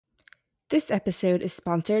This episode is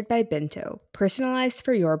sponsored by Bento, personalized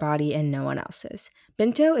for your body and no one else's.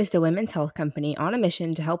 Bento is the women's health company on a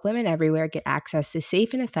mission to help women everywhere get access to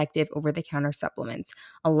safe and effective over-the-counter supplements,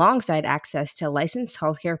 alongside access to licensed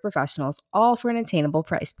healthcare professionals, all for an attainable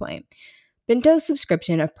price point. Bento's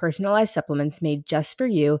subscription of personalized supplements made just for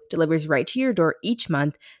you delivers right to your door each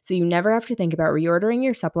month, so you never have to think about reordering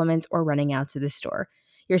your supplements or running out to the store.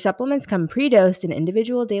 Your supplements come pre-dosed in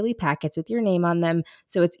individual daily packets with your name on them,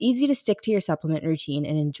 so it's easy to stick to your supplement routine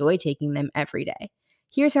and enjoy taking them every day.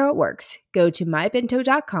 Here's how it works. Go to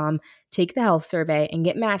mybento.com, take the health survey, and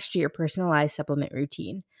get matched to your personalized supplement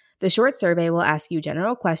routine. The short survey will ask you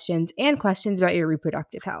general questions and questions about your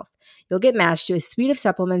reproductive health. You'll get matched to a suite of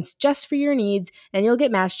supplements just for your needs, and you'll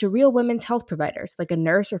get matched to real women's health providers like a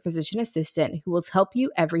nurse or physician assistant who will help you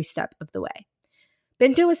every step of the way.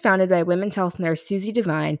 Bento was founded by women's health nurse Susie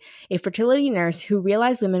Devine, a fertility nurse who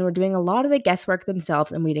realized women were doing a lot of the guesswork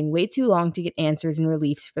themselves and waiting way too long to get answers and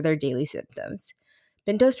reliefs for their daily symptoms.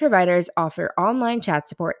 Bento's providers offer online chat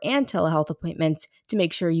support and telehealth appointments to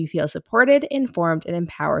make sure you feel supported, informed, and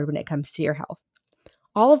empowered when it comes to your health.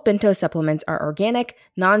 All of Bento's supplements are organic,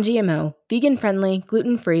 non-GMO, vegan-friendly,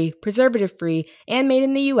 gluten-free, preservative-free, and made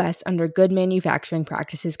in the U.S. under good manufacturing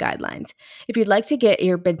practices guidelines. If you'd like to get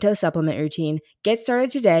your Bento supplement routine, get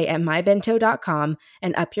started today at mybento.com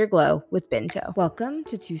and up your glow with Bento. Welcome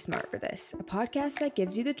to Too Smart for This, a podcast that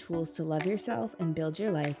gives you the tools to love yourself and build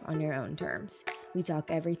your life on your own terms. We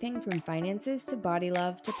talk everything from finances to body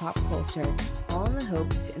love to pop culture, all in the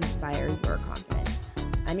hopes to inspire your confidence.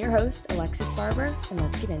 I'm your host, Alexis Barber, and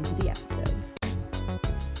let's get into the episode.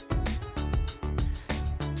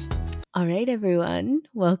 All right, everyone.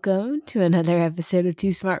 Welcome to another episode of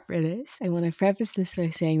Too Smart for This. I want to preface this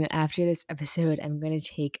by saying that after this episode, I'm going to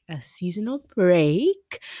take a seasonal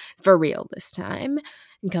break, for real this time,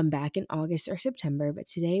 and come back in August or September. But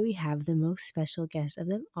today we have the most special guest of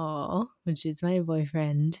them all, which is my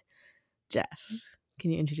boyfriend, Jeff.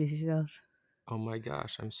 Can you introduce yourself? Oh my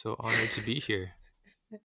gosh, I'm so honored to be here.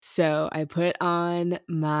 So I put on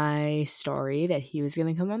my story that he was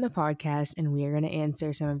going to come on the podcast and we are going to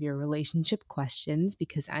answer some of your relationship questions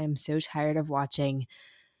because I am so tired of watching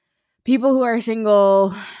people who are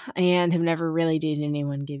single and have never really dated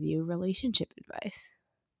anyone give you relationship advice.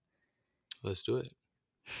 Let's do it.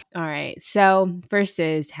 All right. So first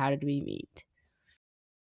is, how did we meet?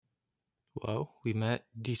 Well, we met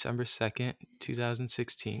December 2nd,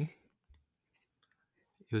 2016.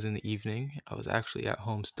 It was in the evening. I was actually at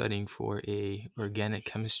home studying for a organic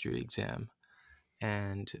chemistry exam,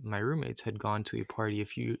 and my roommates had gone to a party a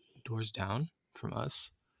few doors down from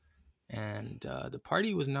us, and the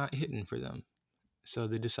party was not hitting for them. So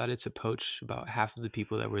they decided to poach about half of the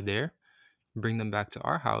people that were there, bring them back to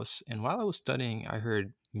our house. And while I was studying, I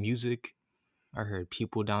heard music. I heard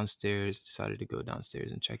people downstairs, decided to go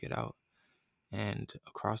downstairs and check it out. And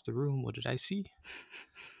across the room, what did I see?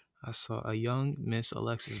 I saw a young Miss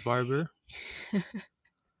Alexis Barber,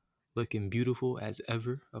 looking beautiful as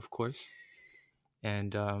ever, of course.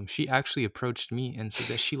 And she actually approached me and said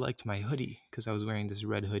that she liked my hoodie because I was wearing this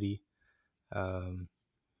red hoodie. It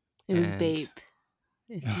was Babe.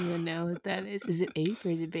 If you would know what that is. Is it Ape or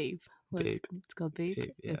is it Babe? Babe. It's called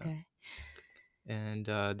Babe? Yeah. Okay. And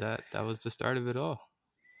that was the start of it all.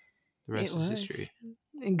 The rest is history.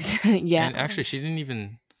 Yeah. And actually, she didn't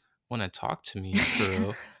even want to talk to me for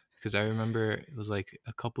real. Because I remember it was like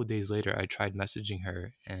a couple days later, I tried messaging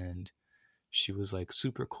her and she was like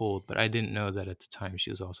super cold. But I didn't know that at the time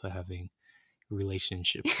she was also having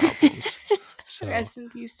relationship problems. So rest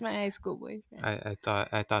in peace to my high school boyfriend. I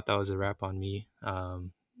thought that was a wrap on me.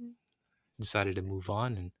 Decided to move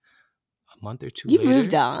on, and a month or two later, you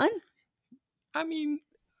moved on. I mean,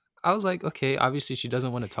 I was like, okay, obviously she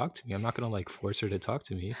doesn't want to talk to me. I'm not gonna like force her to talk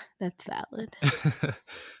to me. That's valid.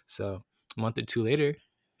 So a month or two later,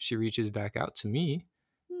 she reaches back out to me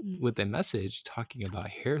with a message talking about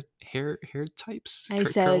hair types. I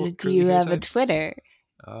said, do you have types? A Twitter?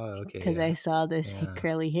 Oh, okay. Because I saw this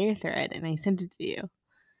curly hair thread and I sent it to you.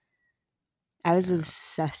 I was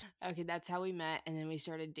obsessed. Okay, that's how we met. And then we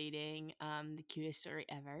started dating. The cutest story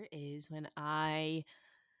ever is when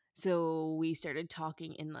so we started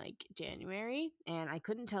talking in like January and I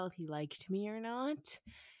couldn't tell if he liked me or not.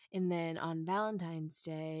 And then on Valentine's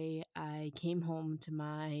Day, I came home to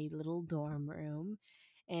my little dorm room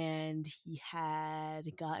and he had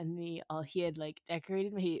gotten me he had like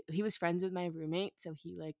decorated me. He was friends with my roommate. So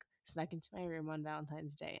he like snuck into my room on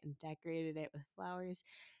Valentine's Day and decorated it with flowers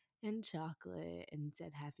and chocolate and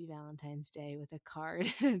said Happy Valentine's Day with a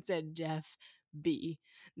card and said Jeff B.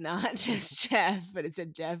 Not just Jeff, but it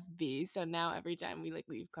said Jeff B. So now every time we like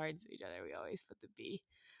leave cards to each other, we always put the B.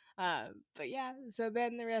 But yeah, so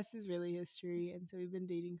then the rest is really history. And so we've been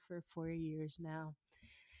dating for 4 years now.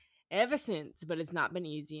 Ever since, but it's not been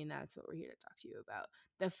easy, and that's what we're here to talk to you about.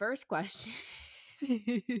 The first question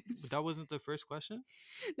is That wasn't the first question?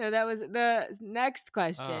 no, that was the next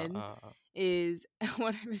question Uh, is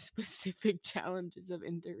what are the specific challenges of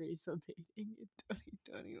interracial dating in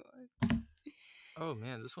 2021? oh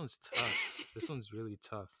man, this one's tough. This one's really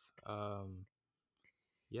tough.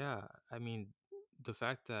 Yeah, I mean, the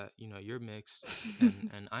fact that, you're mixed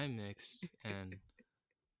and I'm mixed, and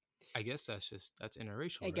I guess that's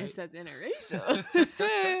interracial, I guess right? that's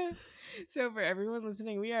interracial. So for everyone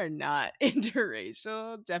listening, we are not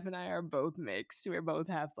interracial. Jeff and I are both mixed. We're both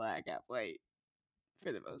half black, half white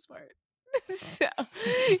for the most part. So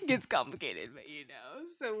it gets complicated, but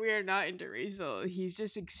so we are not interracial. He's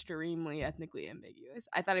just extremely ethnically ambiguous.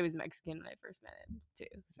 I thought he was Mexican when I first met him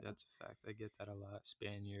too. So. That's a fact. I get that a lot.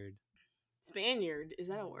 Spaniard. Spaniard, is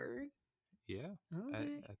that a word? Yeah,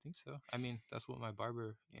 Okay. I think so. I mean, that's what my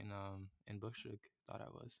barber in Bushwick thought I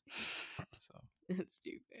was. So That's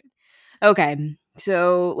stupid. Okay,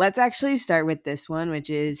 so let's actually start with this one, which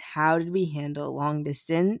is how did we handle long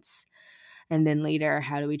distance? And then later,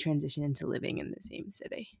 how do we transition into living in the same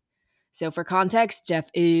city? So for context, Jeff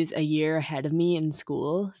is a year ahead of me in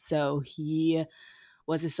school. So he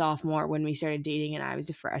was a sophomore when we started dating and I was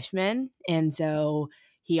a freshman. And so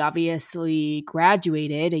he obviously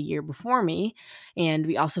graduated a year before me. And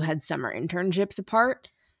we also had summer internships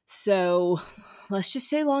apart. So let's just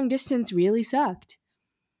say long distance really sucked.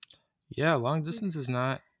 yeah, long distance is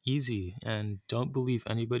not easy, and don't believe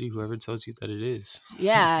anybody who ever tells you that it is.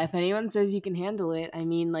 Yeah, if anyone says you can handle it, I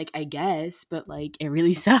mean, I guess, but it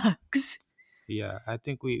really sucks. Yeah, I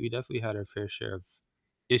think we definitely had our fair share of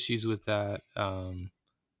issues with that. And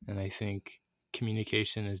I think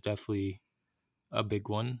communication is definitely a big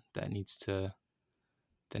one that needs to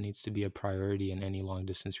be a priority in any long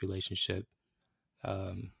distance relationship.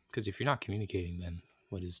 Because if you're not communicating, then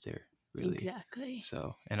what is there really? Exactly.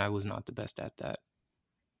 So, and I was not the best at that.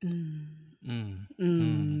 Feel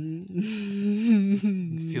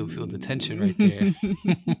the tension right there.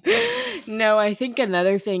 No, I think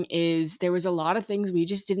another thing is there was a lot of things we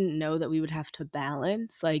just didn't know that we would have to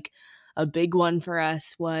balance. A big one for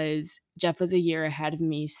us was Jeff was a year ahead of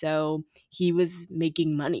me, so he was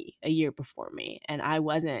making money a year before me, and I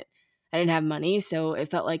wasn't. I didn't have money, so it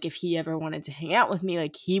felt like if he ever wanted to hang out with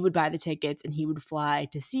me, he would buy the tickets and he would fly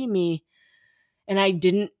to see me. And I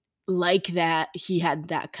didn't like that he had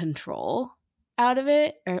that control out of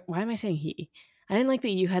it. Or why am I saying he? I didn't like that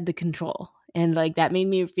you had the control. And that made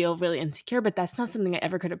me feel really insecure, but that's not something I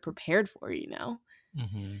ever could have prepared for,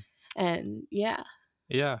 Mm-hmm. And yeah.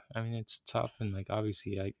 Yeah, I mean, it's tough. And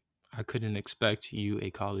obviously I couldn't expect you,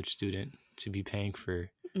 a college student, to be paying for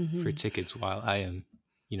tickets while I am,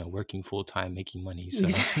 working full time, making money. So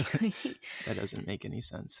Exactly. that doesn't make any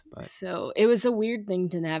sense. But so it was a weird thing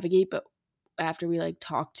to navigate, but after we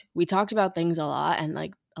talked about things a lot, and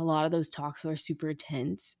a lot of those talks were super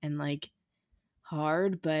tense and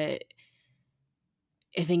hard, but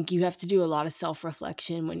I think you have to do a lot of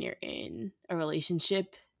self-reflection when you're in a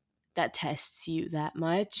relationship that tests you that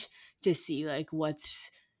much to see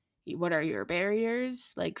what are your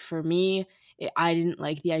barriers. For me, I didn't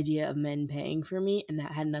like the idea of men paying for me, and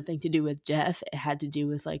that had nothing to do with Jeff. It had to do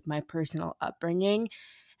with my personal upbringing.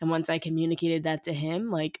 And once I communicated that to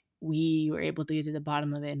him, we were able to get to the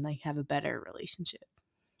bottom of it and have a better relationship.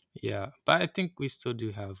 yeah, but I think we still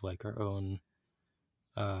do have our own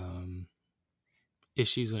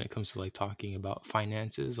issues when it comes to talking about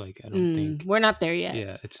finances. I don't think we're not there yet.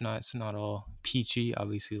 Yeah, it's not all peachy.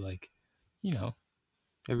 Obviously,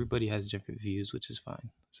 everybody has different views, which is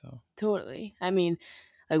fine. So totally. I mean,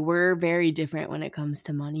 we're very different when it comes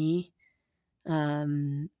to money.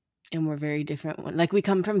 And we're very different when we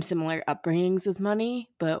come from similar upbringings with money,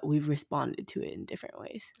 but we've responded to it in different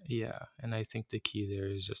ways. Yeah, and I think the key there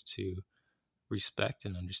is just to respect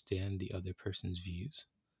and understand the other person's views.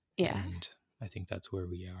 Yeah. And I think that's where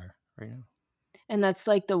we are right now. And that's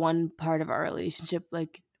the one part of our relationship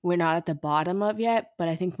we're not at the bottom of yet, but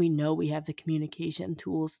I think we know we have the communication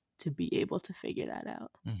tools to be able to figure that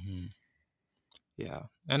out. Mm-hmm. Yeah,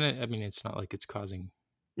 and I mean, it's not it's causing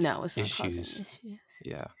it's not issues. Causing issues.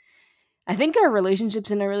 Yeah, I think our relationship's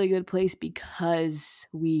in a really good place because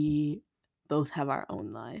we both have our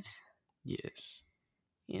own lives. Yes.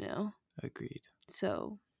 Agreed.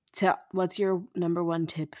 So what's your number one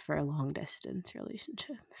tip for a long distance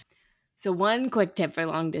relationships? So one quick tip for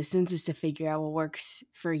long distance is to figure out what works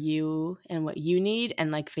for you and what you need,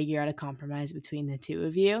 and figure out a compromise between the two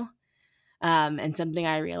of you. And something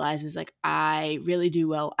I realized was I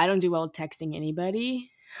don't do well texting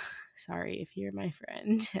anybody. sorry if you're my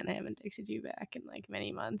friend and I haven't texted you back in like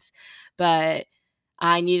many months, but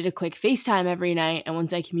I needed a quick FaceTime every night. And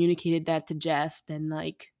once I communicated that to Jeff, then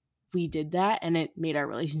like we did that and it made our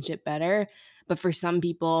relationship better. But for some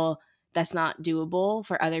people, that's not doable.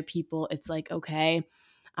 For other people, it's like, okay,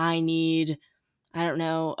 I need, I don't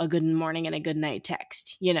know, a good morning and a good night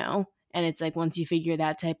text, you know? And it's like once you figure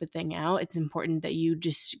that type of thing out, it's important that you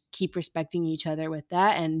just keep respecting each other with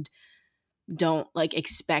that and don't like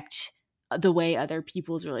expect the way other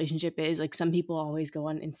people's relationship is. Like some people always go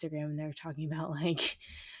on Instagram and they're talking about like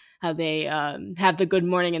how they have the good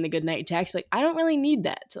morning and the good night text. Like I don't really need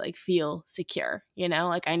that to like feel secure, you know?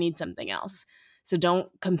 Like I need something else. So don't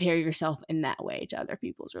compare yourself in that way to other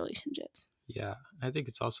people's relationships. Yeah, I think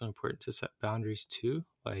it's also important to set boundaries too.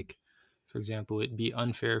 Like, for example, it'd be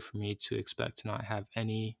unfair for me to expect to not have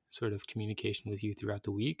any sort of communication with you throughout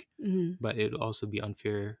the week, Mm-hmm. but it'd also be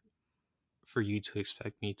unfair for you to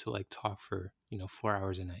expect me to like talk for 4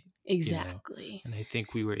 hours a night. Exactly. And I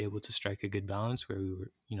think we were able to strike a good balance where we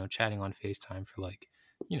were chatting on FaceTime for like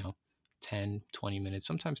 10-20 minutes,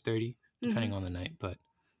 sometimes 30 depending on the night,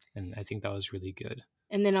 and I think that was really good.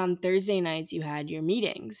 And then on Thursday nights, you had your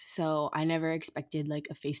meetings. So I never expected like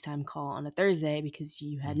a FaceTime call on a Thursday because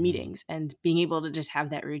you had meetings. And being able to just have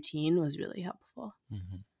that routine was really helpful.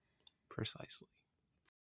 Precisely.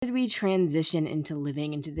 How did we transition into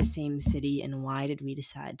living into the same city and why did we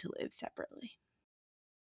decide to live separately?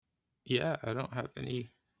 Yeah, I don't have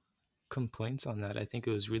any complaints on that. I think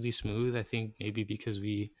it was really smooth. I think maybe because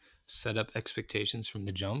we set up expectations from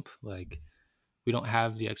the jump. Like, we don't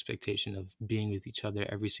have the expectation of being with each other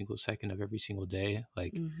every single second of every single day.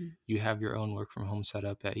 Like, you have your own work from home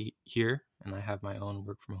setup at here, and I have my own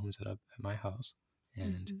work from home setup at my house.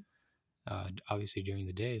 And obviously during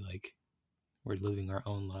the day, like, we're living our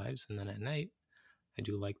own lives. And then at night, I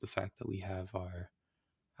do like the fact that we have our,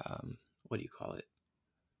 what do you call it?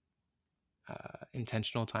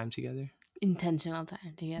 Intentional time together. Intentional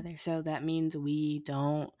time together. So that means we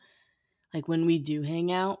don't, like when we do hang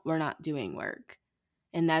out, we're not doing work.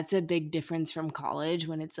 And that's a big difference from college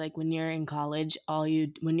when it's like when you're in college,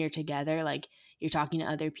 when you're together, like you're talking to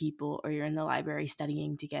other people or you're in the library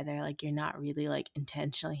studying together, like you're not really like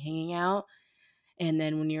intentionally hanging out. And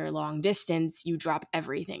then when you're long distance, you drop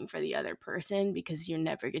everything for the other person because you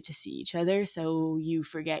never get to see each other. So you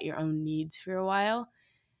forget your own needs for a while.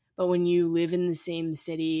 But when you live in the same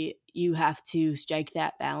city, you have to strike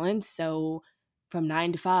that balance. So from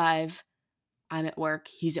 9 to 5, I'm at work,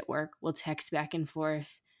 he's at work, we'll text back and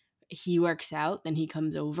forth. He works out, then he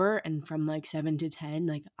comes over, and from like 7 to 10,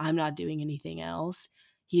 like I'm not doing anything else.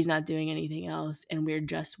 He's not doing anything else, and we're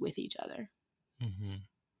just with each other.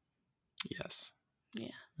 Yes.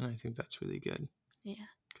 Yeah. And I think that's really good. Yeah.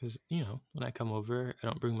 Because, when I come over, I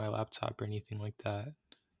don't bring my laptop or anything like that.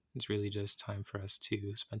 It's really just time for us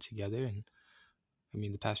to spend together. And I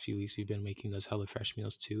mean, the past few weeks we've been making those HelloFresh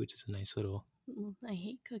meals too, which is a nice little. I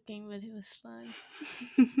hate cooking, but it was fun.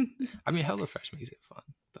 I mean, HelloFresh makes it fun,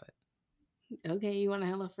 but. Okay, you want a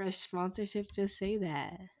HelloFresh sponsorship? Just say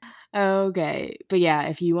that. Okay, but yeah,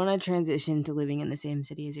 if you want to transition to living in the same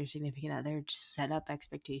city as your significant other, just set up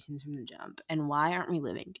expectations from the jump. And why aren't we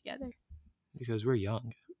living together? Because we're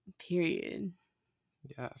young. Period.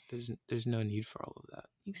 Yeah, there's no need for all of that.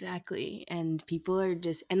 Exactly. And people are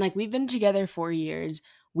just, and like we've been together 4 years.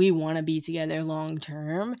 We want to be together long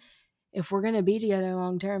term. If we're going to be together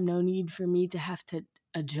long term, no need for me to have to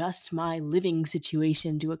adjust my living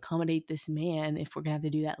situation to accommodate this man if we're going to have to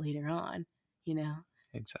do that later on, you know?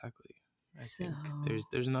 Exactly. I think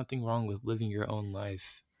there's nothing wrong with living your own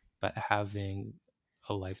life, but having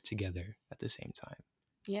a life together at the same time.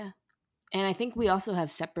 Yeah. And I think we also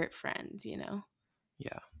have separate friends, you know?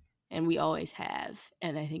 Yeah. And we always have.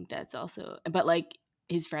 And I think that's also, but like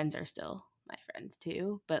his friends are still my friends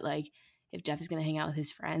too. But like if Jeff is going to hang out with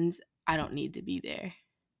his friends, I don't need to be there.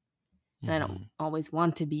 And I don't always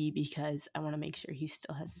want to be because I want to make sure he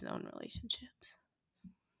still has his own relationships.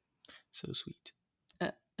 So sweet.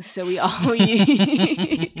 So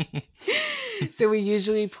we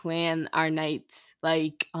usually plan our nights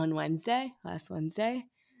like on last Wednesday.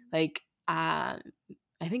 Like I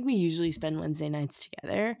think we usually spend Wednesday nights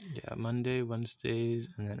together. Yeah, Monday,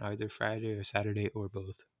 Wednesdays, and then either Friday or Saturday or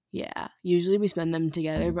both. Yeah, usually we spend them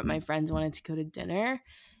together, but my friends wanted to go to dinner,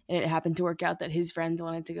 and it happened to work out that his friends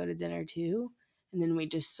wanted to go to dinner too. And then we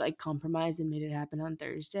just like compromised and made it happen on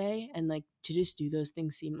Thursday. And like to just do those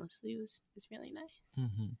things seamlessly was really nice.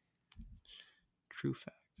 True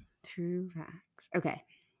fact. True facts. Okay.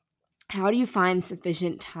 How do you find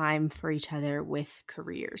sufficient time for each other with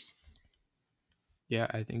careers? Yeah,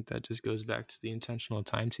 I think that just goes back to the intentional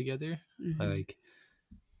time together. Like,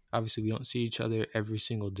 obviously we don't see each other every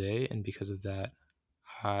single day, and because of that,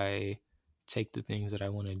 I take the things that I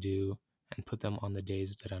want to do and put them on the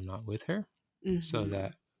days that I'm not with her, so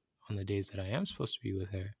that on the days that I am supposed to be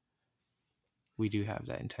with her, we do have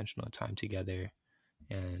that intentional time together.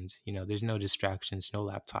 And, there's no distractions, no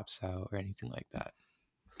laptops out or anything like that.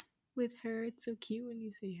 With her, it's so cute when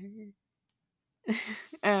you say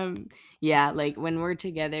her. Yeah, like when we're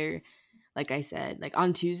together, like I said, like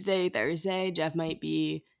on Tuesday, Thursday, Jeff might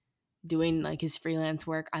be doing like his freelance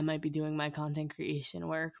work. I might be doing my content creation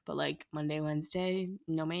work, but like Monday, Wednesday,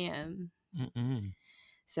 no ma'am. Mm-mm.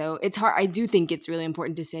 So it's hard. I do think it's really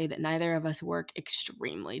important to say that neither of us work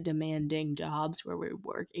extremely demanding jobs where we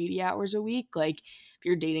work 80 hours a week. Like if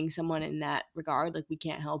you're dating someone in that regard, like we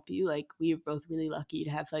can't help you. Like we are both really lucky to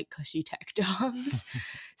have like cushy tech jobs.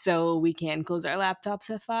 So we can close our laptops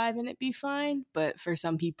at 5 and it be fine. But for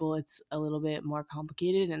some people, it's a little bit more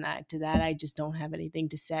complicated. And to that, I just don't have anything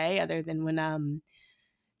to say other than when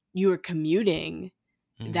you were commuting.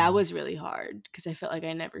 That was really hard because I felt like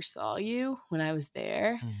I never saw you when I was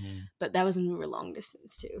there. But that was when we were long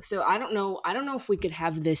distance too. So I don't know if we could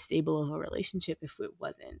have this stable of a relationship if it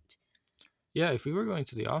wasn't. Yeah, if we were going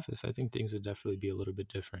to the office, I think things would definitely be a little bit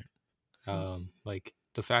different. Like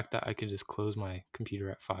the fact that I could just close my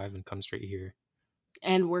computer at 5 and come straight here.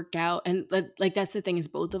 And work out. And like that's the thing, is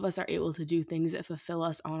both of us are able to do things that fulfill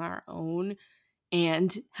us on our own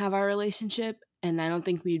and have our relationship. And I don't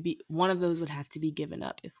think one of those would have to be given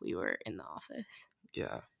up if we were in the office.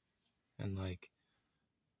 Yeah. And like,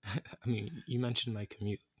 I mean, you mentioned my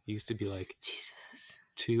commute. It used to be like Jesus.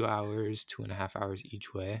 2 hours, 2.5 hours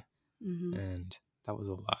each way. And that was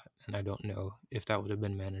a lot. And I don't know if that would have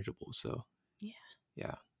been manageable. So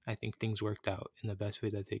yeah, I think things worked out in the best way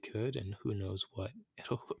that they could. And who knows what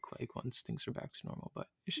it'll look like once things are back to normal, but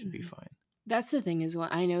it should be fine. That's the thing, is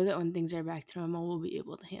I know that when things are back to normal, we'll be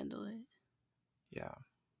able to handle it. Yeah.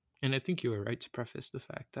 And I think you were right to preface the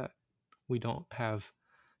fact that we don't have,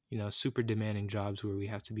 super demanding jobs where we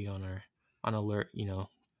have to be on alert,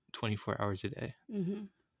 24 hours a day.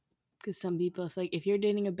 Because some people, if you're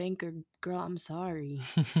dating a banker, girl, I'm sorry,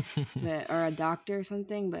 or a doctor or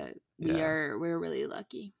something, but we're really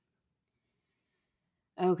lucky.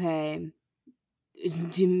 Okay.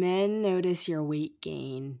 Do men notice your weight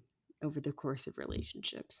gain over the course of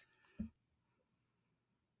relationships?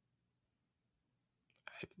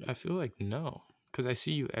 I feel like no, because I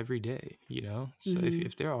see you every day, So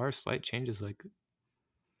if there are slight changes, like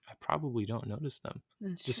I probably don't notice them.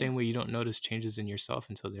 That's the same way you don't notice changes in yourself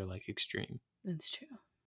until they're like extreme. That's true.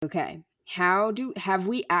 Okay. Have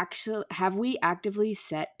we actively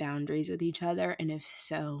set boundaries with each other, and if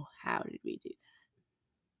so, how did we do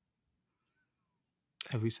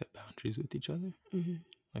that? Have we set boundaries with each other?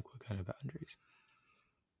 Like what kind of boundaries?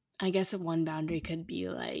 I guess one boundary could be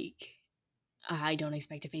like, I don't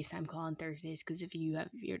expect a FaceTime call on Thursdays because if you have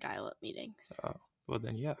your dial-up meetings. Oh, well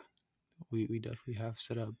then, yeah, we definitely have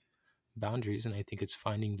set up boundaries, and I think it's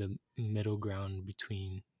finding the middle ground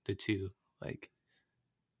between the two. Like,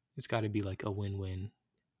 it's got to be like a win-win,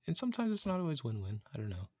 and sometimes it's not always win-win. I don't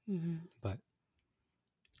know, but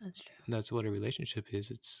that's true. That's what a relationship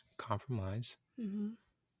is. It's compromise.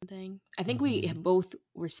 I think we both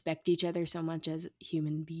respect each other so much as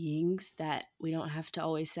human beings that we don't have to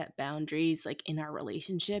always set boundaries like in our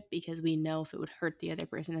relationship, because we know if it would hurt the other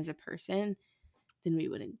person as a person, then we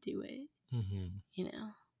wouldn't do it.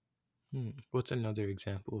 What's another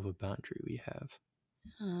example of a boundary we have?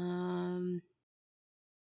 I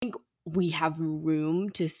think we have room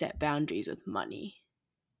to set boundaries with money.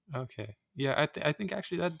 Okay. Yeah, I think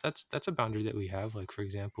actually that's a boundary that we have. Like, for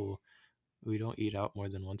example, we don't eat out more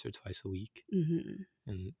than once or twice a week.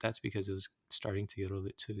 And that's because it was starting to get a little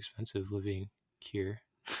bit too expensive living here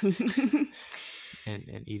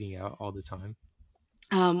and eating out all the time.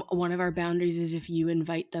 One of our boundaries is if you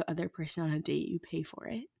invite the other person on a date, you pay for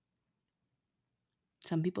it.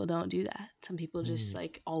 Some people don't do that. Some people just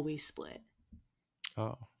like always split.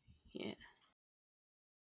 Oh. Yeah.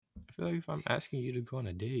 I feel like if I'm asking you to go on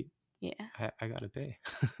a date, I gotta pay.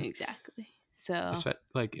 Exactly. So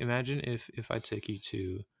like, imagine if I took you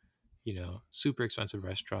to, super expensive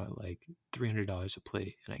restaurant, like $300 a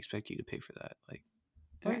plate, and I expect you to pay for that. Like,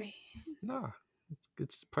 right? Nah,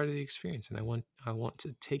 it's part of the experience, and I want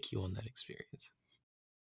to take you on that experience.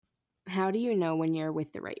 How do you know when you're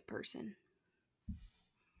with the right person?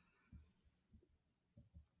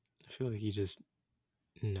 I feel like you just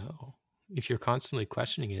know. If you're constantly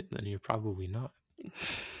questioning it, then you're probably not.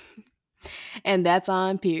 And that's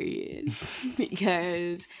on period.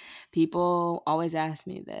 Because people always ask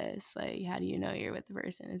me this, like, how do you know you're with the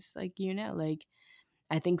person? It's like, like,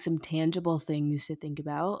 I think some tangible things to think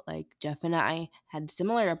about. Like Jeff and I had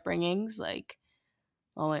similar upbringings, like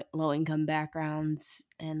low income backgrounds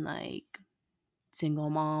and like single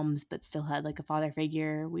moms, but still had like a father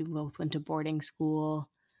figure. We both went to boarding school,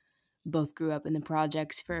 both grew up in the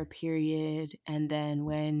projects for a period. And then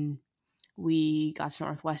when we got to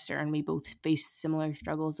Northwestern, we both faced similar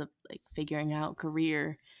struggles of like figuring out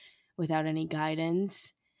career without any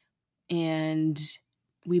guidance. And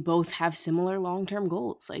we both have similar long-term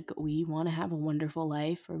goals. Like we want to have a wonderful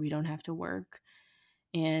life where we don't have to work.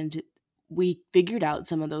 And we figured out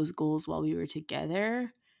some of those goals while we were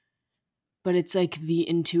together. But it's like the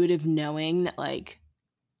intuitive knowing that like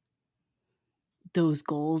those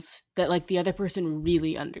goals, that like the other person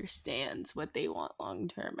really understands what they want long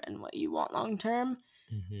term and what you want long term.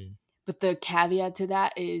 Mm-hmm. But the caveat to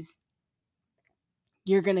that is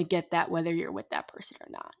you're going to get that whether you're with that person or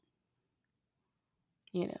not.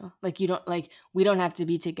 You know, like you don't, like we don't have to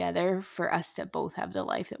be together for us to both have the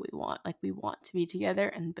life that we want. Like we want to be together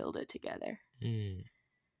and build it together.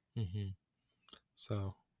 Mm-hmm.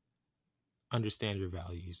 So understand your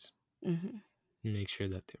values. Mm-hmm. Make sure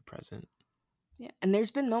that they're present. Yeah. And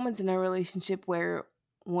there's been moments in our relationship where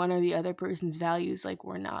one or the other person's values like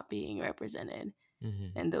were not being represented.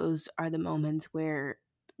 Mm-hmm. And those are the moments where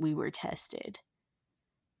we were tested.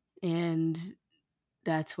 And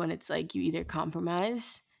that's when it's like you either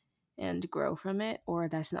compromise and grow from it, or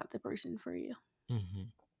that's not the person for you. Mm-hmm.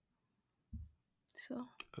 So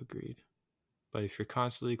agreed. But if you're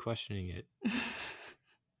constantly questioning it,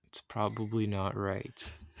 it's probably not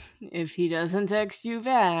right. If he doesn't text you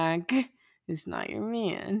back, it's not your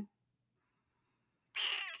man.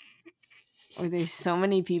 Or there's so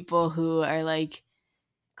many people who are like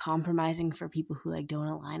compromising for people who like don't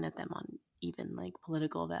align with them on even like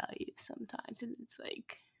political values sometimes. And it's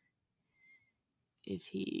like, if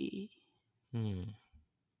he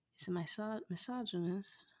is a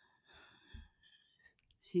misogynist,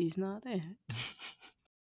 he's not it.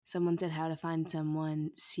 Someone said how to find someone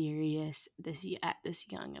serious at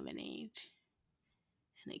this young of an age.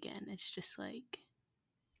 And again, it's just like,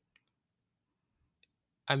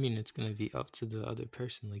 I mean, it's going to be up to the other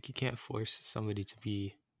person. Like, you can't force somebody to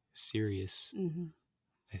be serious. mm-hmm.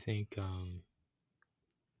 I think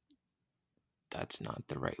that's not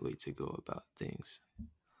the right way to go about things.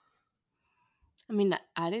 I mean,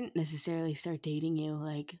 I didn't necessarily start dating you.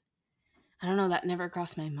 Like, I don't know, that never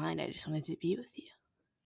crossed my mind. I just wanted to be with you.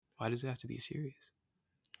 Why does it have to be serious?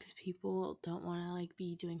 Because people don't want to like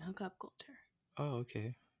be doing hookup culture. Oh,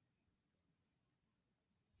 okay.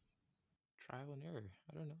 Trial and error.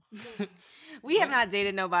 I don't know. We have not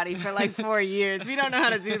dated nobody for like 4 years. We don't know how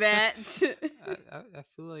to do that. I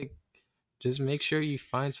feel like just make sure you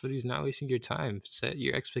find somebody who's not wasting your time. Set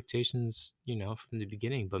your expectations, from the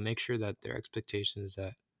beginning, but make sure that they're expectations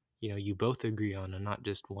that, you both agree on and not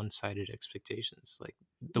just one-sided expectations. Like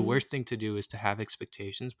the worst thing to do is to have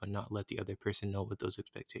expectations, but not let the other person know what those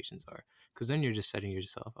expectations are. Because then you're just setting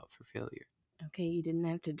yourself up for failure. Okay, you didn't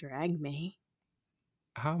have to drag me.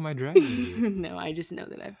 How am I dragging you? No, I just know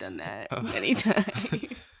that I've done that many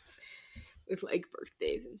times. With like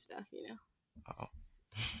birthdays and stuff, Oh.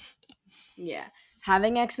 Yeah.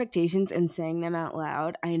 Having expectations and saying them out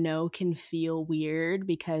loud, I know can feel weird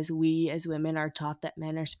because we as women are taught that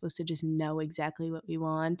men are supposed to just know exactly what we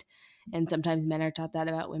want. And sometimes men are taught that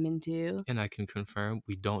about women too. And I can confirm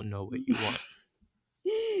we don't know what you want.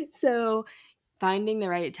 So finding the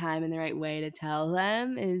right time and the right way to tell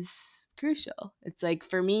them is crucial. It's like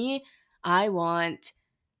for me, I want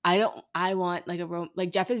like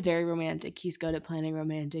Jeff is very romantic. He's good at planning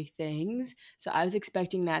romantic things. So I was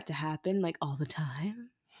expecting that to happen like all the time.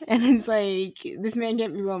 And it's like, this man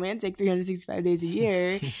can't be romantic 365 days a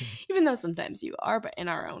year, even though sometimes you are, but in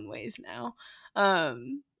our own ways now.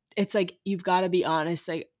 It's like, you've got to be honest.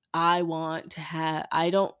 Like, I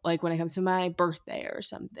don't like when it comes to my birthday or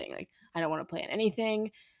something, like, I don't want to plan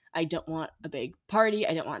anything. I don't want a big party.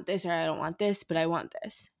 I don't want this or I don't want this, but I want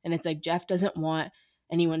this. And it's like, Jeff doesn't want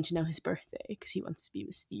anyone to know his birthday because he wants to be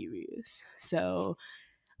mysterious. So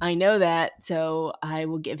I know that. So I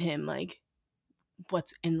will give him like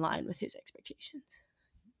what's in line with his expectations.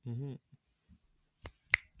 Mm-hmm.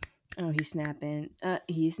 Oh, he's snapping.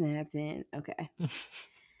 He's snapping. Okay.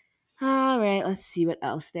 All right. Let's see what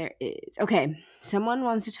else there is. Okay. Someone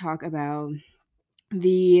wants to talk about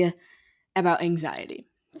anxiety.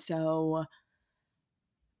 So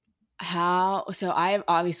I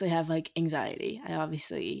obviously have like anxiety.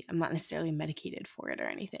 I'm not necessarily medicated for it or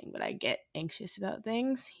anything, but I get anxious about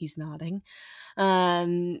things. He's nodding.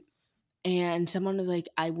 And someone was like,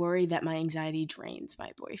 I worry that my anxiety drains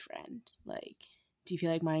my boyfriend. Like, do you feel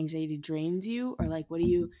like my anxiety drains you, or like what do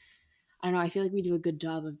you? I don't know. I feel like we do a good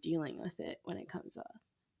job of dealing with it when it comes up.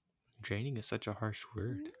 Draining is such a harsh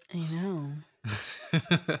word. I know,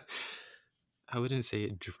 I wouldn't say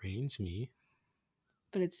it drains me.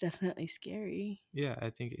 but it's definitely scary. Yeah, I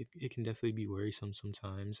think it can definitely be worrisome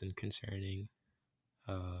sometimes and concerning.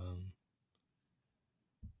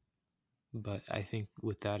 But I think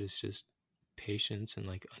with that is just patience and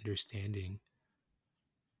like understanding.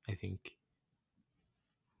 I think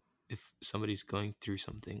if somebody's going through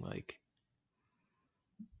something, like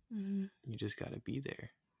you just got to be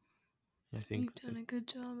there. And I think You've done a good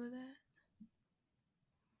job of that.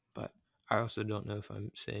 But I also don't know if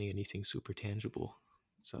I'm saying anything super tangible.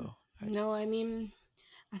 So No, I mean,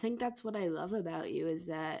 I think that's what I love about you is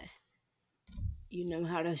that you know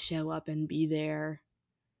how to show up and be there.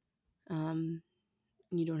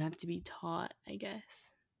 You don't have to be taught, I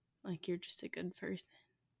guess. Like you're just a good person.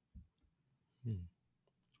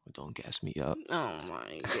 Don't gas me up. Oh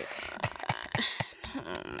my god.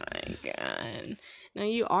 Oh my god. No,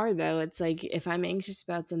 you are though. It's like if I'm anxious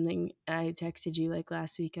about something, I texted you like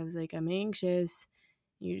last week. I was like, I'm anxious.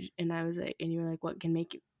 I was like, and you were like, what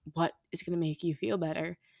is gonna make you feel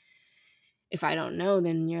better? If I don't know,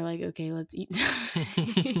 then you're like, okay, let's eat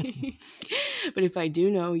something. But if I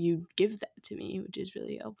do know, you give that to me, which is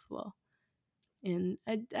really helpful. And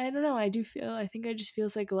I don't know, I think I just feel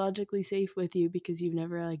psychologically safe with you because you've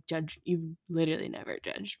literally never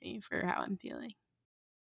judged me for how I'm feeling.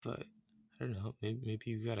 But I don't know, maybe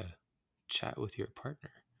you gotta chat with your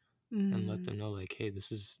partner and let them know, like, hey,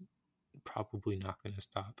 this is probably not gonna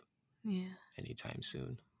stop anytime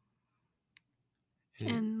soon.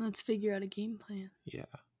 And let's figure out a game plan. Yeah.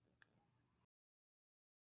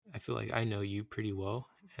 I feel like I know you pretty well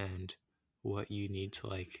and what you need to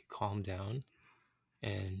like calm down,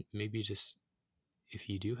 and maybe just if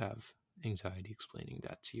you do have anxiety, explaining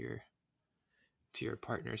that to your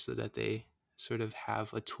partner so that they sort of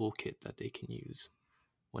have a toolkit that they can use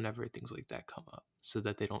whenever things like that come up, so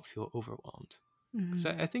that they don't feel overwhelmed. Because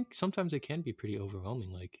I think sometimes it can be pretty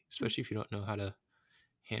overwhelming, like especially if you don't know how to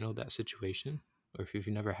handle that situation, or if you've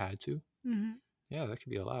never had to. Yeah, that could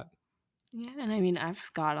be a lot. Yeah, and I mean, I've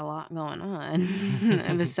got a lot going on. I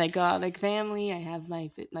have a psychotic family. I have my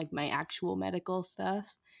actual medical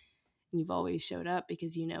stuff. And you've always showed up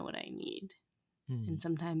because you know what I need. And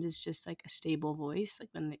sometimes it's just like a stable voice, like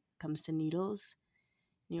when it comes to needles.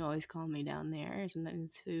 You always call me down there. Sometimes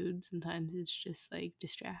it's food. Sometimes it's just like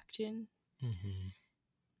distraction.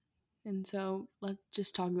 And so let's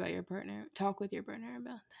just talk with your partner about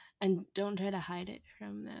that. And don't try to hide it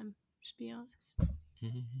from them. Just be honest.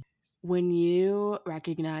 When you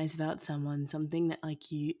recognize about someone something that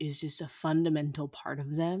like you is just a fundamental part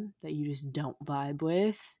of them that you just don't vibe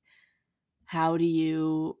with, how do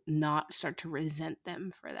you not start to resent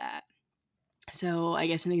them for that? So I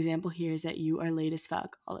guess an example here is that you are late as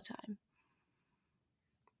fuck all the time.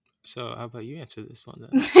 So how about you answer this one then?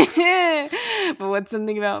 But what's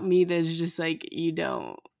something about me that's just like you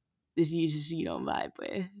don't vibe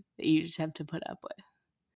with, that you just have to put up with?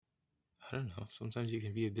 I don't know. Sometimes you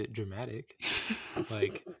can be a bit dramatic.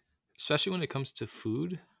 Like, especially when it comes to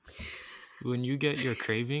food. When you get your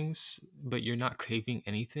cravings, but you're not craving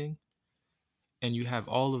anything, and you have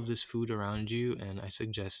all of this food around you, and I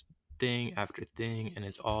suggest thing after thing, and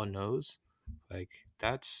it's all no's, like,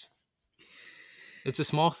 it's a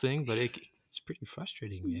small thing, but it's pretty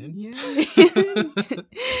frustrating, man. Yeah.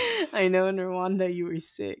 I know in Rwanda you were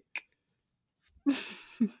sick.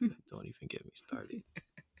 Don't even get me started.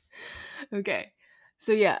 Okay.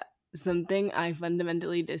 So yeah, something I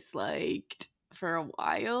fundamentally disliked for a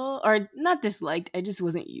while, or not disliked, I just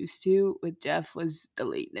wasn't used to with Jeff, was the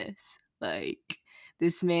lateness. Like,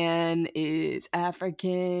 this man is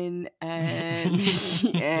African and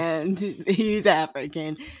and he's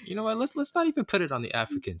African. You know what? Let's not even put it on the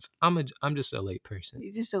Africans. I'm just a late person.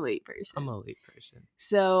 He's just a late person. I'm a late person.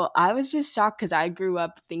 So I was just shocked because I grew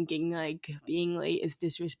up thinking like being late is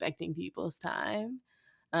disrespecting people's time.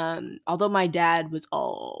 Although my dad was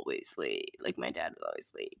always late. Like my dad was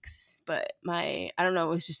always late. But I don't know,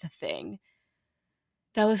 it was just a thing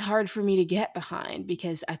that was hard for me to get behind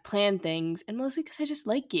because I plan things and mostly because I just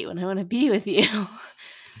like you and I want to be with you.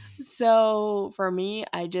 So for me,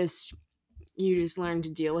 you just learn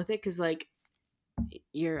to deal with it because like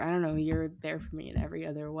you're there for me in every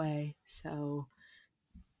other way. So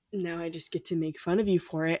now I just get to make fun of you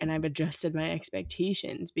for it, and I've adjusted my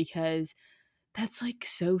expectations because that's like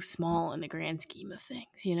so small in the grand scheme of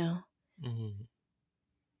things, you know?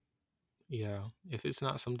 Yeah, if it's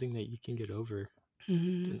not something that you can get over,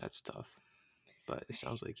 then that's tough. But it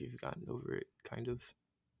sounds like you've gotten over it, kind of.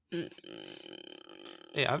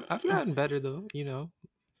 Hey, I've gotten better though.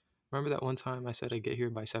 Remember that one time I said I'd get here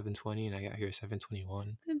by 7:20 and I got here at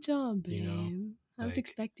 7:21. Good job, babe. I was like-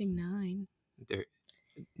 expecting 9. There,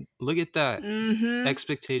 look at that.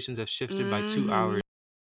 Expectations have shifted by 2 hours.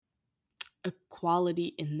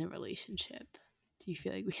 Equality in the relationship. Do you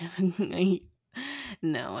feel like we have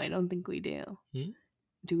No, I don't think we do.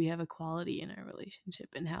 Do we have equality in our relationship,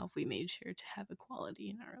 and how have we made sure to have equality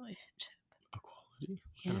in our relationship? Equality?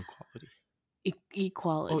 Yeah. What equality?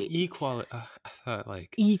 Equality. Oh, equality. I thought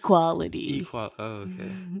like equality. Oh,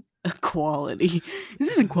 okay. Equality. Is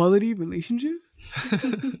this a quality relationship?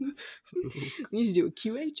 We need to do a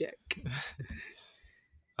QA check.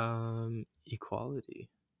 Equality.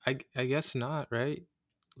 I guess not, right?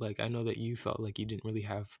 Like, I know that you felt like you didn't really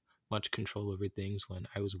have much control over things when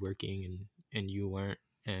I was working and you weren't,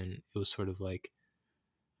 and it was sort of like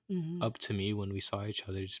up to me when we saw each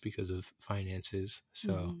other just because of finances.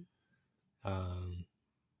 So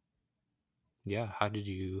yeah, how did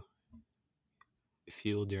you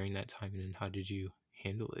feel during that time, and how did you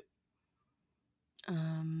handle it?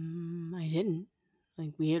 I didn't.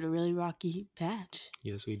 Like, we had a really rocky patch.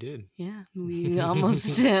 Yes, we did. Yeah, we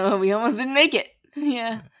almost didn't make it.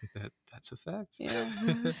 Yeah, that's a fact.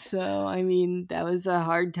 Yeah. So I mean, that was a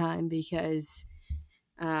hard time because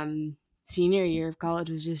senior year of college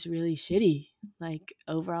was just really shitty. Like,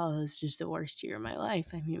 overall, it was just the worst year of my life.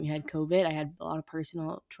 I mean, we had COVID. I had a lot of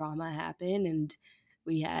personal trauma happen, and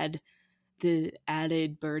we had the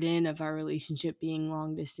added burden of our relationship being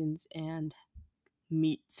long distance and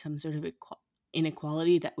meet some sort of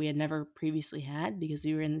inequality that we had never previously had because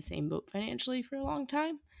we were in the same boat financially for a long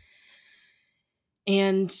time.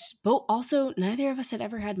 And also, neither of us had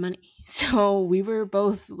ever had money. So we were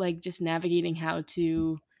both like just navigating how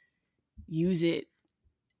to use it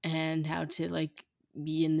and how to like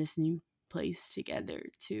be in this new place together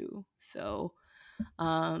too. So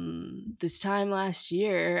this time last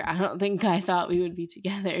year, I don't think I thought we would be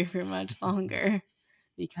together for much longer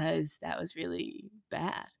because that was really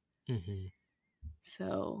bad.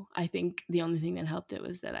 So I think the only thing that helped it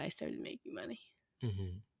was that I started making money.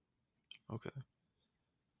 Okay.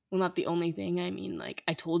 Well, not the only thing. I mean, like,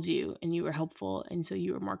 I told you and you were helpful, and so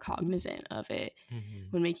you were more cognizant of it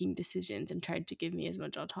when making decisions and tried to give me as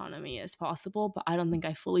much autonomy as possible. But I don't think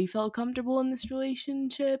I fully felt comfortable in this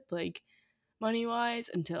relationship, like, money-wise,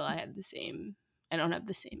 until I had I don't have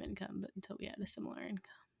the same income, but until we had a similar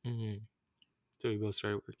income. So we both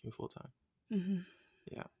started working full-time.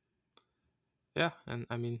 Yeah, and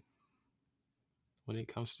I mean, when it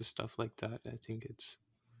comes to stuff like that, I think it's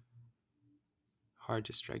hard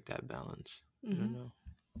to strike that balance. I don't know.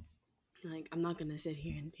 Like, I'm not gonna sit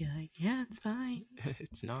here and be like, yeah, it's fine.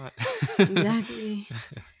 It's not. Exactly.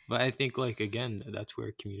 But I think, like, again, that's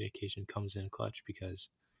where communication comes in clutch, because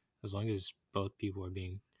as long as both people are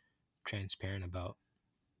being transparent about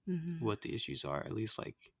what the issues are, at least,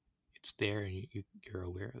 like, it's there and you're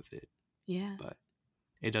aware of it. Yeah. But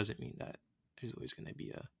it doesn't mean that there's always going to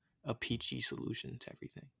be a peachy solution to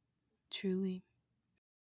everything. Truly.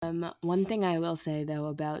 One thing I will say, though,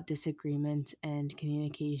 about disagreement and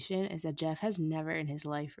communication is that Jeff has never in his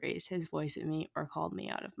life raised his voice at me or called me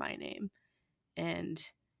out of my name. And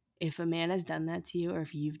if a man has done that to you, or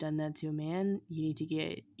if you've done that to a man, you need to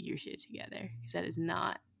get your shit together, because that is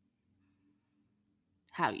not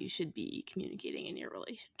how you should be communicating in your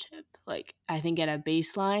relationship. Like, I think at a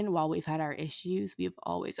baseline, while we've had our issues, we've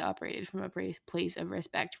always operated from a place of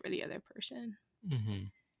respect for the other person.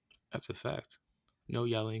 That's a fact. No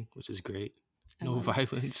yelling, which is great. No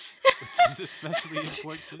violence, which is especially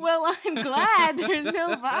important. Well, I'm glad there's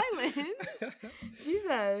no violence.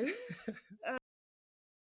 Jesus.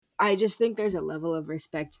 I just think there's a level of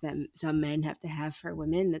respect that some men have to have for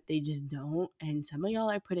women that they just don't. And some of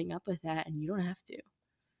y'all are putting up with that, and you don't have to.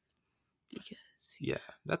 Because... Yeah,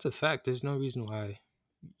 that's a fact. There's no reason why,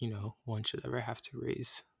 one should ever have to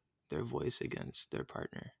raise their voice against their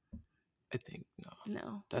partner. I think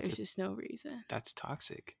no, there's just no reason. That's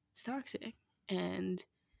toxic. It's toxic. And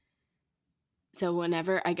so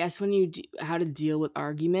whenever, I guess when you how to deal with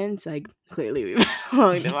arguments, like, clearly we've had a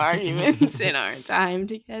lot of arguments in our time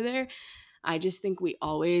together. I just think we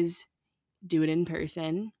always do it in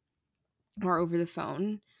person or over the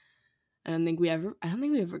phone. I don't think we ever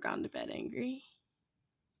gone to bed angry.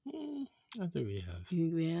 I think we have. You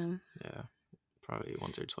think we have? Yeah, probably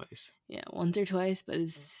once or twice. Yeah, once or twice, but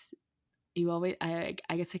you always, I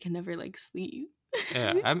guess I can never, like, sleep.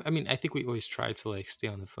 Yeah, I mean, I think we always try to, like, stay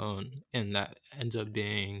on the phone, and that ends up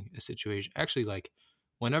being a situation. Actually, like,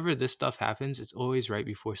 whenever this stuff happens, it's always right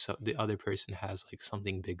before the other person has like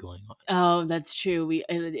something big going on. Oh, that's true.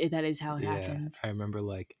 That is how it Yeah, happens. I remember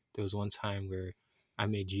like there was one time where I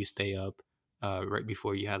made you stay up right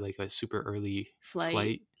before you had like a super early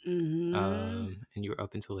flight. Mm-hmm. And you were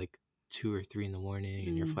up until like 2 or 3 in the morning,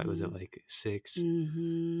 and your flight was at like 6.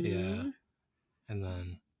 Mm-hmm. Yeah, and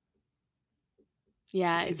then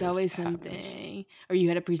yeah, it's always something. happens. Or you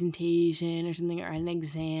had a presentation or something, or an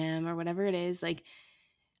exam or whatever it is. Like,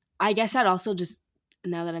 I guess that also just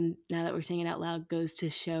now that we're saying it out loud goes to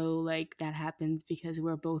show like that happens because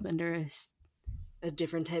we're both under a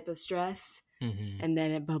different type of stress, and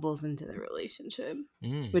then it bubbles into the relationship,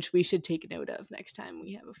 which we should take note of next time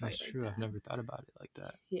we have a fight. That's true. I've never thought about it like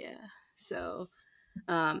that. Yeah. So,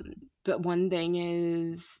 but one thing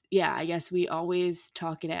is, yeah, I guess we always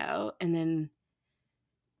talk it out and then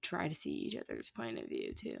try to see each other's point of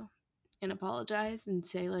view too, and apologize and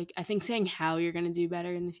say like, I think saying how you're gonna do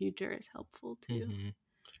better in the future is helpful too.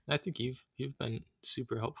 I think you've been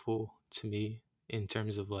super helpful to me in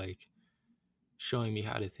terms of like showing me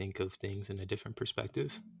how to think of things in a different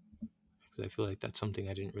perspective, because I feel like that's something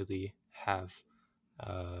I didn't really have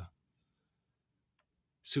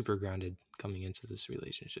super grounded coming into this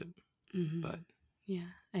relationship. But yeah,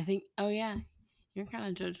 I think, oh yeah, you're kind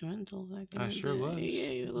of judgmental back in I the sure day. was. Yeah,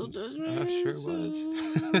 you're a little judgmental. I sure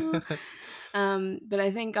was. But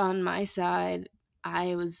I think on my side,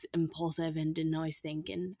 I was impulsive and didn't always think,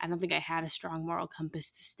 and I don't think I had a strong moral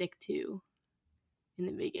compass to stick to in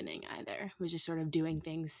the beginning either. I was just sort of doing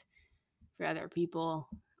things for other people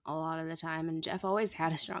a lot of the time, and Jeff always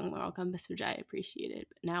had a strong moral compass, which I appreciated.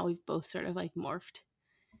 But now we've both sort of like morphed.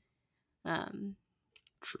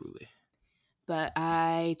 Truly. But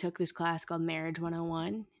I took this class called Marriage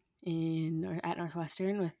 101 at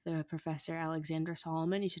Northwestern with the professor Alexandra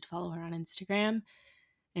Solomon. You should follow her on Instagram.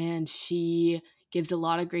 And she gives a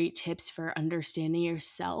lot of great tips for understanding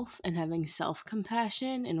yourself and having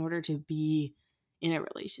self-compassion in order to be in a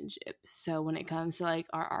relationship. So when it comes to like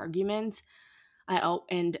our arguments,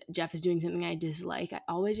 and Jeff is doing something I dislike, I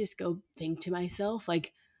always just go think to myself,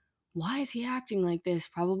 like, why is he acting like this?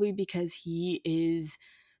 Probably because he is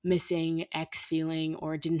missing X feeling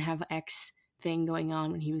or didn't have X thing going on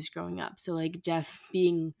when he was growing up. So like Jeff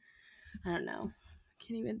being, I don't know, I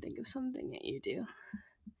can't even think of something that you do.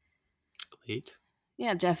 Late?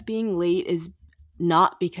 Yeah, Jeff being late is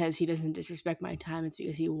not because he doesn't disrespect my time. It's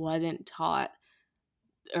because he wasn't taught,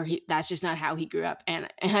 or that's just not how he grew up. And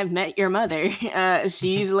I've met your mother.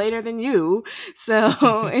 She's later than you. So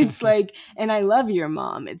it's like, and I love your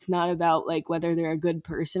mom. It's not about like whether they're a good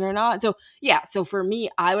person or not. So yeah, so for me,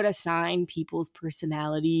 I would assign people's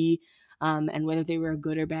personality and whether they were a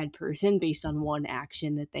good or bad person based on one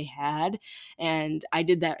action that they had. And I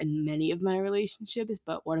did that in many of my relationships.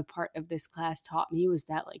 But what a part of this class taught me was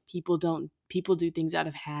that like people do things out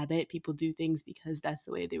of habit. People do things because that's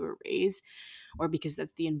the way they were raised, or because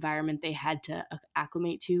that's the environment they had to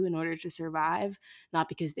acclimate to in order to survive, not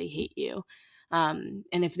because they hate you. And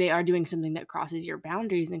if they are doing something that crosses your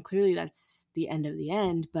boundaries, then clearly that's the end of the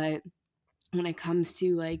end. But when it comes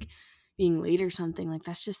to like being late or something, like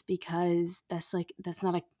that's just because that's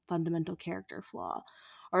not a fundamental character flaw.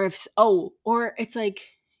 Or or it's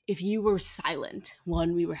like if you were silent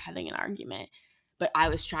when we were having an argument, but I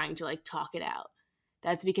was trying to like talk it out,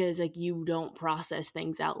 that's because like you don't process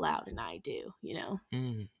things out loud and I do, you know?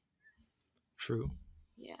 True.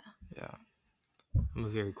 Yeah. Yeah. I'm a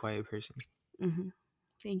very quiet person.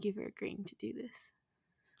 Thank you for agreeing to do this.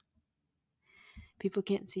 People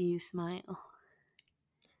can't see you smile.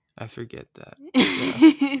 I forget that.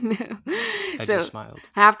 Yeah. No. I just smiled.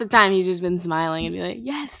 Half the time he's just been smiling and be like,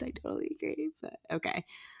 yes, I totally agree. But okay.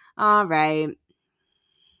 All right.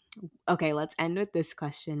 Okay, let's end with this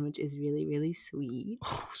question, which is really, really sweet.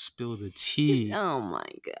 Oh, spill the tea. Oh my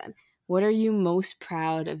God. What are you most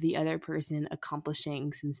proud of the other person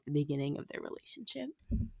accomplishing since the beginning of their relationship?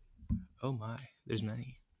 Oh my, there's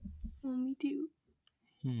many. Oh, me too.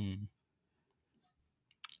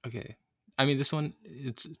 Okay. I mean, this one,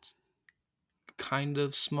 it's kind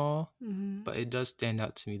of small, but it does stand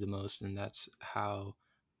out to me the most, and that's how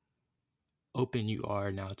open you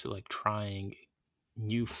are now to like trying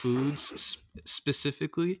new foods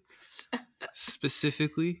specifically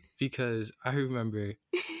because I remember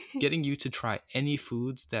getting you to try any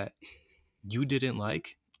foods that you didn't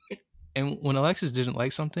like, and when Alexis didn't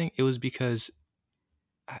like something, it was because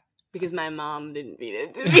my mom didn't feed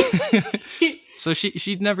it to me. So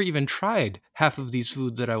she'd never even tried half of these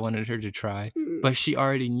foods that I wanted her to try, but she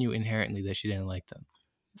already knew inherently that she didn't like them.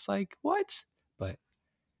 It's like, what? But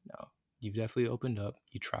no, you've definitely opened up.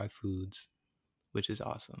 You try foods, which is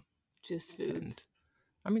awesome. Just foods.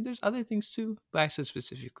 I mean, there's other things too, but I said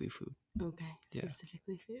specifically food. Okay, Yeah.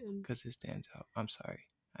 specifically food. Because it stands out. I'm sorry.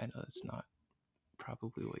 I know it's not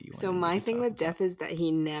probably what you So wanted me my to thing talk with about. Jeff is that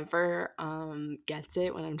he never gets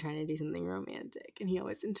it when I'm trying to do something romantic, and he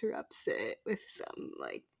always interrupts it with some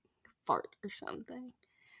like fart or something.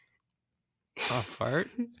 A fart?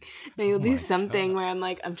 And you'll Oh do my something God. where I'm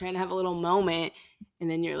like, I'm trying to have a little moment,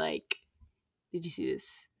 and then you're like, did you see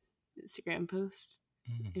this Instagram post?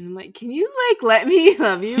 Mm. And I'm like, can you like let me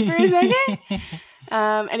love you for a second?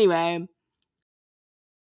 Anyway,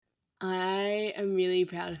 I am really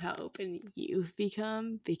proud of how open you've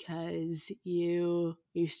become, because you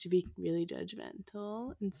used to be really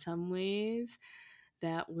judgmental in some ways.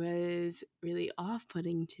 That was really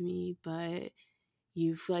off-putting to me, but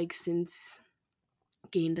you've like since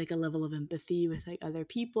gained like a level of empathy with like other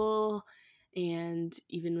people and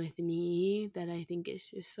even with me that I think is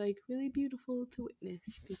just like really beautiful to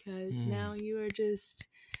witness, because now you are just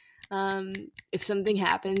if something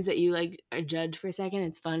happens that you like are judged for a second,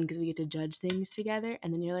 it's fun because we get to judge things together,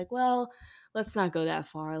 and then you're like, well, let's not go that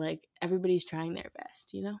far, like everybody's trying their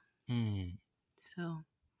best, you know. So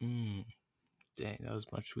Dang, that was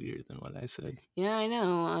much sweeter than what I said. yeah, I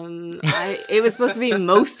know. It was supposed to be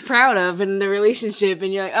most proud of in the relationship,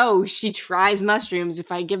 and you're like, oh, she tries mushrooms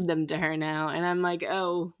if I give them to her now, and I'm like,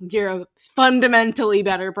 oh, you're a fundamentally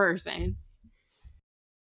better person.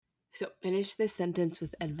 So finish this sentence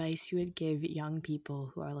with advice you would give young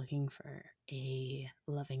people who are looking for a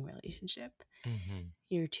loving relationship.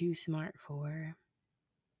 You're too smart for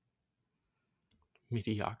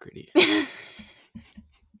mediocrity.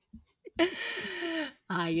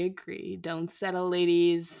 I agree. Don't settle,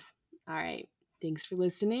 ladies. All right. Thanks for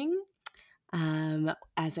listening.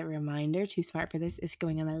 As a reminder, Too Smart for This is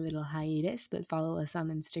going on a little hiatus, but follow us on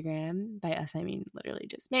Instagram. By us, I mean literally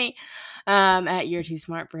just me, at You're Too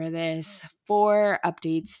Smart for This for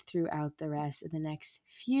updates throughout the rest of the next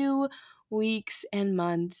few weeks and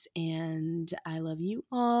months. And I love you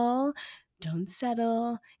all. Don't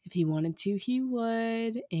settle. If he wanted to, he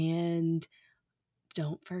would. And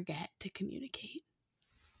don't forget to communicate.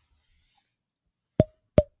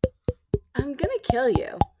 I'm gonna kill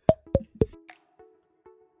you.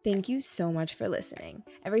 Thank you so much for listening.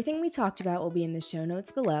 Everything we talked about will be in the show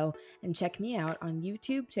notes below, and check me out on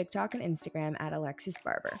YouTube, TikTok, and Instagram at Alexis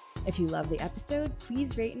Barber. If you love the episode,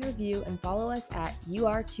 please rate and review and follow us at You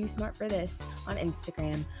Are Too Smart for This on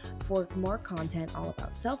Instagram for more content all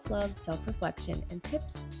about self-love, self-reflection, and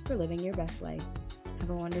tips for living your best life. Have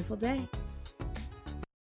a wonderful day.